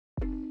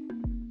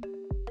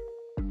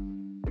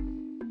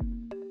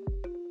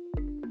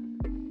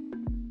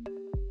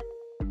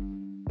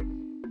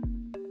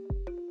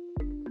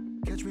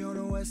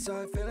west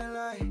side feeling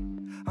like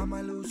I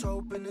might lose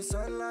hope in the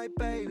sunlight,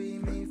 baby.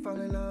 Me fall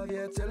in love,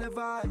 yeah, till it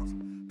vibes.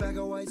 Bag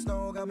of white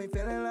snow got me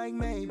feeling like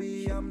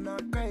maybe I'm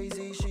not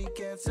crazy, she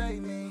can't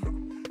save me.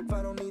 If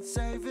I don't need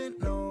saving,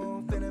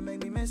 no, finna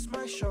make me miss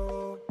my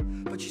show.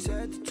 But she's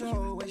head to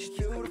toe and she's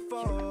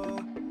beautiful.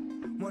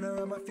 Want her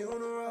at my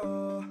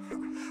funeral.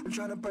 I'm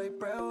tryna break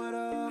bread with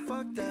her,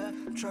 fuck that.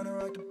 I'm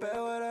tryna rock the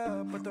bell with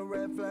her, but the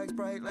red flag's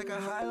bright like a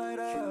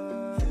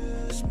highlighter.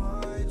 This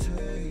might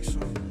take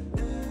some,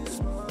 this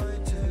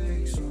might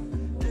take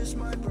some, this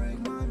might break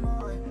my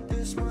mind.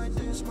 This might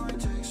take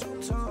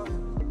some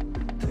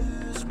time.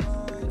 This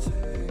might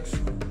take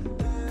some,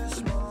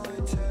 this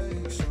might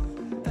take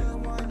some,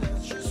 and why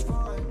that's just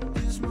fine.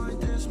 This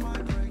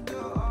might break the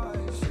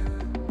ice, yeah.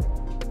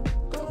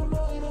 Got a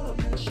mind on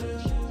a mission.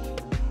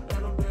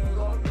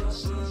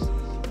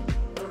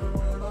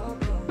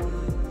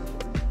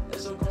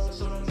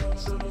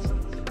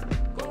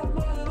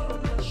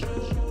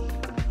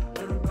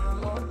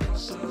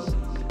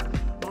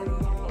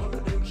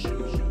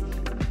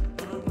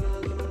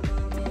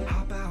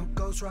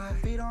 Right,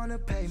 feet on the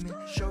pavement,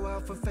 show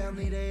out for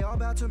family, they all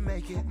about to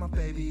make it. My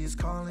baby is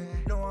calling,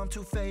 no I'm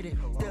too faded,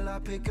 still I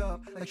pick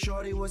up like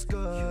shorty was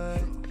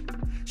good.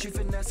 She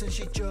finesse and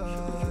she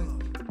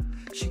jug.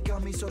 She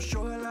got me so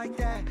sure like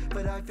that,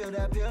 but I feel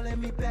that pill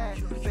in me back.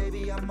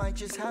 Baby, I might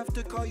just have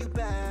to call you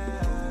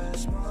back.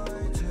 This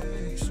might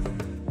take some